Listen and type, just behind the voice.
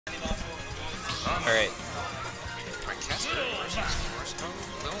Alright. Alright, Kasper versus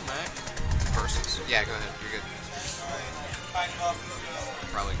Morsecode. Lil Mac versus. Yeah, go ahead. You're good.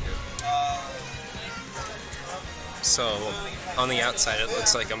 Probably good. So, on the outside it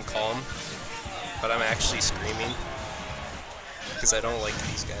looks like I'm calm, but I'm actually screaming. Because I don't like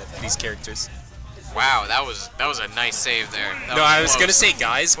these characters. Wow, that was a nice save there. No, I was gonna say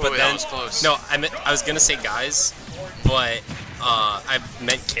guys, but that then was close. no, I was gonna say guys, but I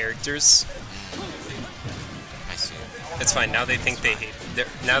meant characters. I see. It's fine. Now they think they hate.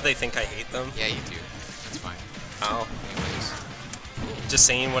 Now they think I hate them. Yeah, you do. That's fine. Oh, Anyways. just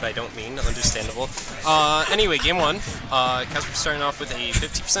saying what I don't mean. Understandable. Anyway, game one. Kasper starting off with a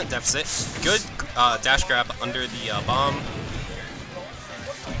 50% deficit. Good dash grab under the bomb.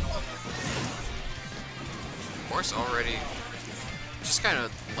 Morse already just kind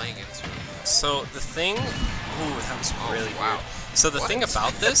of laying into it. So the thing, ooh, that was really wow. weird. So the thing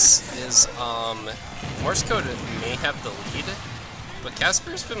about this is, Morsecode may have the lead, but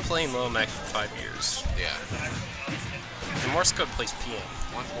Kasper's been playing Lil Mac for 5 years. Yeah. And Morsecode plays PM.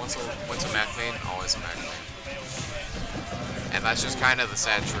 Once a Mac main, always a Mac main. And that's just kind of the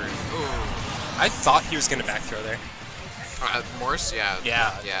sad truth. Ooh. I thought he was gonna back throw there. Morse, yeah.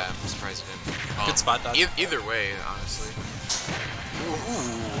 Yeah. Yeah, I'm surprised he didn't. Good spot dodge. Either way, honestly.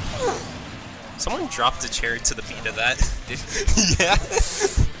 Ooh. Someone dropped a chair to the beat of that. Yeah.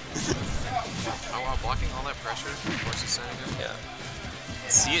 Oh wow, blocking all that pressure. Morse is sending it. Yeah.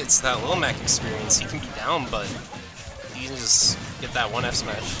 See, it's that Lil Mac experience. He can be down, but he can just get that one F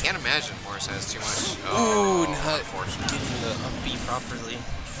smash. Can't imagine Morse has too much. Ooh, not unfortunate. getting the up B properly.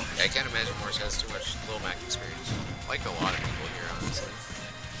 I can't imagine Morse has too much Lil Mac experience. Like a lot of people here, honestly.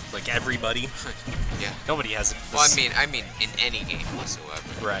 Like everybody. Yeah. Nobody has it. Well, I mean, in any game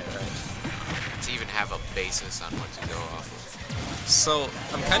whatsoever. Right. To even have a basis on what to go off of. So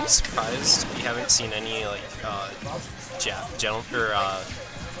I'm kind of surprised we haven't seen any like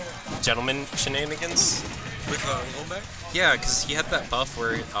gentleman shenanigans With Lil Mac? Yeah, because he had that buff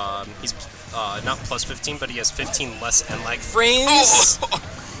where he's not plus 15, but he has 15 less end lag frames.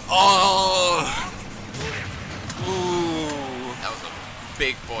 Oh. Ooh. That was a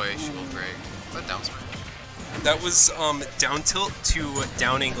big boy shield break. What down smash? That was down tilt to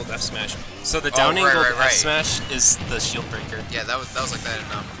down angled F smash. So the down angled F smash is the shield breaker. Yeah, that was like that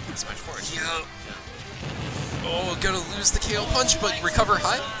in Smash 4. Yeah. Oh, gonna lose the KO punch, but recover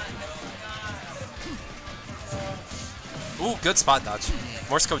high. Ooh, good spot dodge.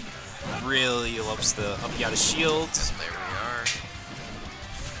 Morsecode really loves the up out of shield. There we are.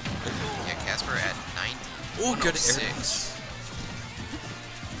 Yeah, Kasper at 90. Ooh, good air. 6.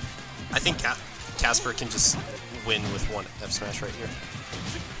 I think Kasper can just win with one F smash right here.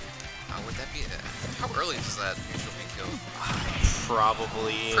 Would that be? How early does that usually be killed?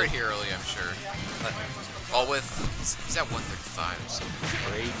 Probably. Pretty early, I'm sure. Well, he's at 135. So.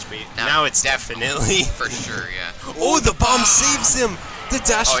 Rage bait. Now it's definitely for sure. Yeah. Oh, the bomb saves him. The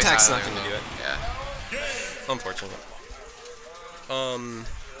dash attack's not gonna gonna do it. Yeah. Unfortunate.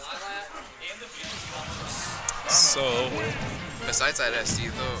 So. Besides that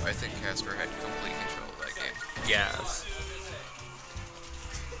SD though, I think Kasper had complete control of that game. Yeah.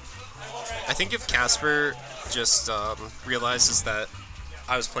 I think if Kasper just realizes that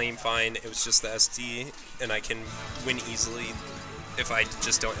I was playing fine, it was just the SD, and I can win easily if I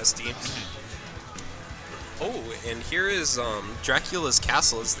just don't SD. Oh, and here is Dracula's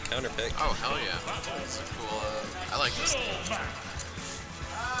Castle as the counter pick. Oh, hell yeah. That's cool. I like this thing.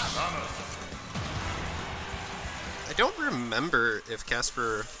 I don't remember if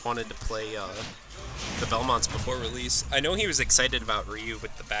Kasper wanted to play the Belmonts before release. I know he was excited about Ryu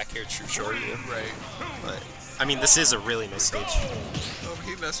with the back air true short Ryu. Right. But, I mean, this is a really nice stage. Oh,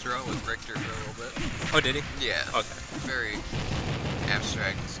 he messed around with Richter for a little bit. Oh, did he? Yeah. Okay. Very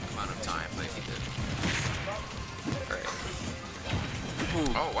abstract amount of time, but he did. Alright.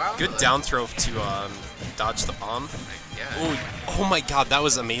 Oh, wow. Good down throw to dodge the bomb. Yeah. Ooh, oh my god, that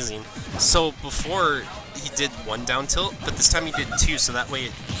was amazing. So before he did one down tilt, but this time he did two, so that way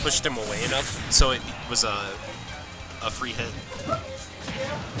it pushed him away enough, so it was a free hit.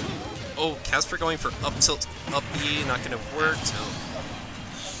 Oh, Kasper going for up tilt, up B, not gonna work.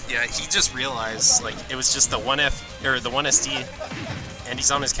 Yeah, he just realized like it was just the one F or the one SD, and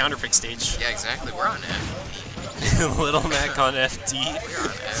he's on his counterpick stage. Yeah, exactly. We're on F. Little Mac on FD. We're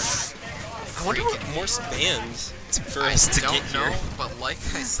on F. I wonder what Morse banned for us to get here. I don't know, but like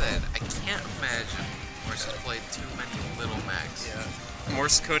I said, I can't imagine Morse has played too many Little Macs. Yeah.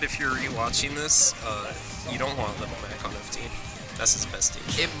 Morsecode, if you're rewatching this, you don't want Little Mac on FD. That's his best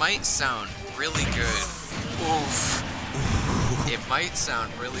stage. It might sound really good. Oof. It might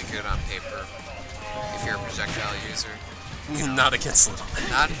sound really good on paper, if you're a projectile user. Not against Little Mac.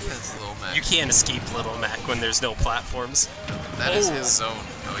 Not against Little Mac. You can't escape Little Mac when there's no platforms. That is his zone.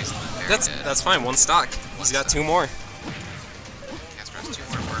 Oh, he's very dead. That's fine. One stock. He's got 2 more. Kasper has 2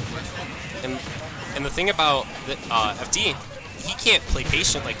 more to work with. And the thing about the, FD, he can't play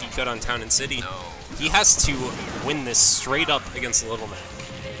patient like he could on Town and City. No. He has to win this straight up against Little Mac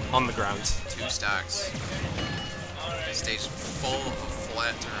on the ground. 2 stocks. Stage full of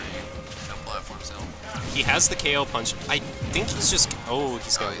flat terrain. No platforms held. He has the KO punch. I think he's just... Oh,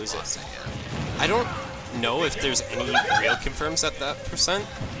 he's going to lose it. Yeah. I don't know if there's any real confirms at that %,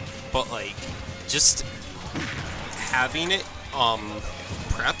 but, like, just having it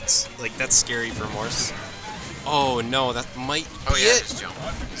prepped, like, that's scary for Morse. Oh, no, that might Oh, be yeah, it. just jump.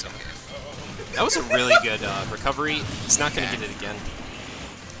 He's okay. That was a really good recovery. He's not going to get it again.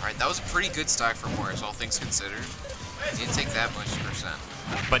 Alright, that was a pretty good stock for Morse, all things considered. He didn't take that much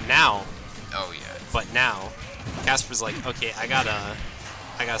 %. But now... Oh, yeah. But now, Kasper's like, okay, I gotta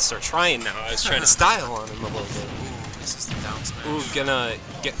start trying now. I was trying to style on him a little bit. Ooh, this is the down smash. Ooh, gonna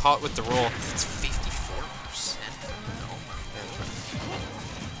get caught with the roll. It's 54%. No.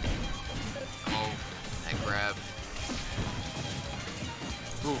 Oh, that grab.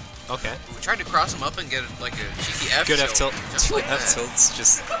 Ooh, okay. We tried to cross him up and get like a cheeky F Good tilt. F tilt. Just 2 like F that. tilts,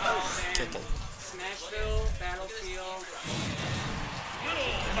 just kicking. Smashville, Battlefield.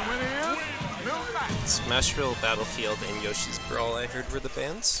 Smashville, Battlefield, and Yoshi's Brawl, I heard, were the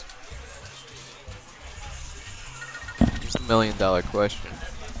bands. Here's the $1 million question.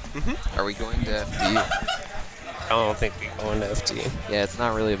 Are we going to FD? I don't think we go into FD. Yeah, it's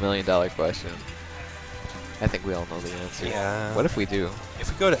not really $1 million question. I think we all know the answer. Yeah. What if we do?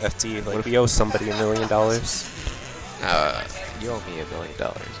 If we go to FD, like, we owe somebody $1 million. You owe me $1 million.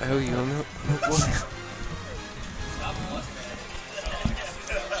 I owe you what?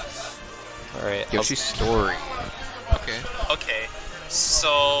 Alright. Yoshi's story. Okay. Okay,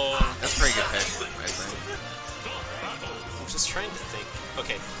 so... That's pretty good pick, I think. I'm just trying to think.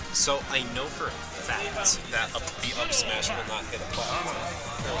 Okay, so I know for a fact that the up smash will not hit a platform.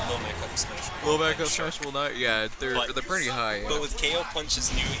 Or low Mac up smash. Low back up smash will not. Yeah, they're pretty high. Yeah. But with KO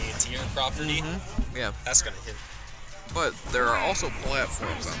Punch's new A-tier property, Yeah, that's gonna hit. but there are also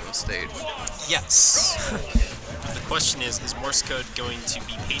platforms on this stage. Yes. The question is Morsecode going to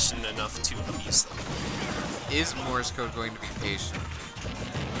be patient enough to abuse them? Is Morsecode going to be patient?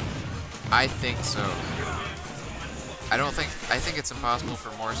 I think so. I think it's impossible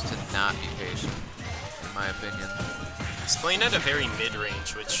for Morse to not be patient, in my opinion. He's playing at a very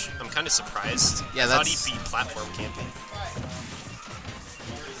mid-range, which I'm kind of surprised. Yeah, I thought that's- he'd be platform camping.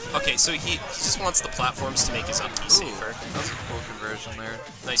 Okay, so he just wants the platforms to make his up safer. That's a cool conversion there.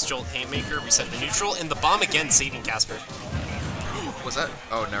 Nice Jolt Haymaker, reset to neutral, and the bomb again saving Kasper. Was that?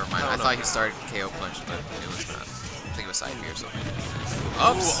 Oh, never mind. No, I no. thought he started KO punch, but it was not. I think it was side B or something.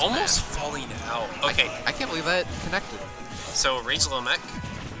 Ooh, almost falling out. Okay, I can't believe that connected. so Rage Low Mech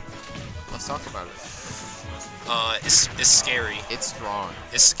Let's talk about it. is scary. It's strong.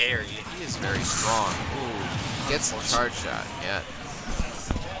 It's scary. He is very strong. Ooh. Gets the charge shot. Yeah.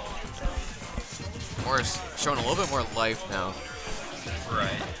 Morris showing a little bit more life now.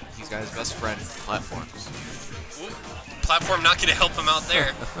 Right. He's got his best friend, platforms. Ooh, platform not gonna help him out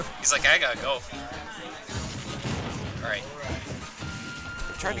there. He's like, I gotta go. Alright.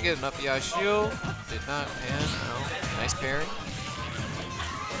 Tried to get an up shield. Did not pan. No. Nice parry.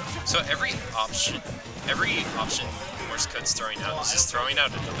 So every option Morsecode's throwing out is just throwing out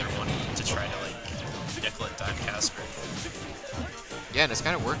another one to try to like nickel and dime Kasper. Yeah, and it's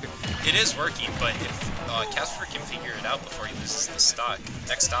kind of working. It is working, but if Kasper can figure it out before he loses the stock,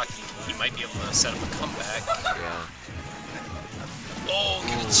 next stock he might be able to set up a comeback. Yeah. Oh,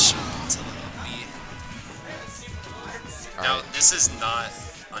 good shot to the lead. Now Alright. this is not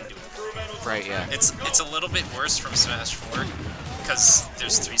undoable. Right, yeah. It's a little bit worse from Smash 4 because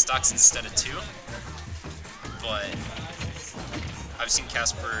there's 3 stocks instead of 2. But I've seen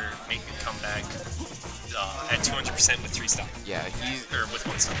Kasper make a comeback at 200% with 3 stock. Yeah, Or with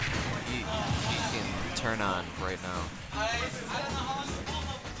 1 stock. he can turn on right now.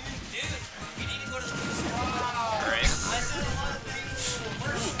 Alright.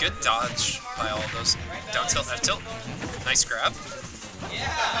 Ooh, good dodge by all of those. Down tilt, F tilt. Nice grab.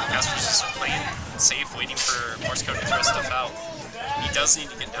 Kasper's just playing safe, waiting for Morsecode to throw stuff out. He does need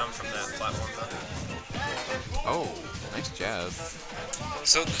to get down from that platform though. Oh, nice jab.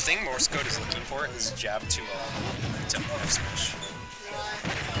 So the thing Morsecode is looking for is jab to F smash.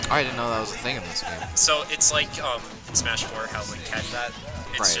 Oh, I didn't know that was a thing in this game. So it's like Smash 4, how Link had that.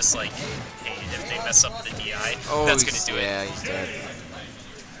 It's Right. just like, hey, if they mess up the DI, Oh, that's gonna do yeah, it. he's dead.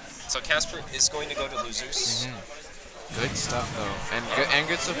 So Kasper is going to go to losers. Good stuff though, and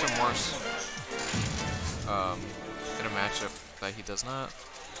good stuff from Morse. In a matchup that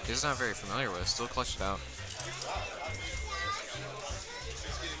he's not very familiar with. Still clutched it out.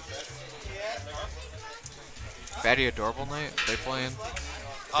 Fatty Adorable Knight, they playing?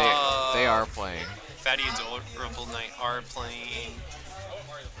 They are playing. Fatty Adorable Knight are playing.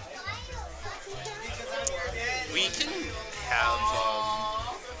 We can have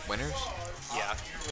Winners? yeah.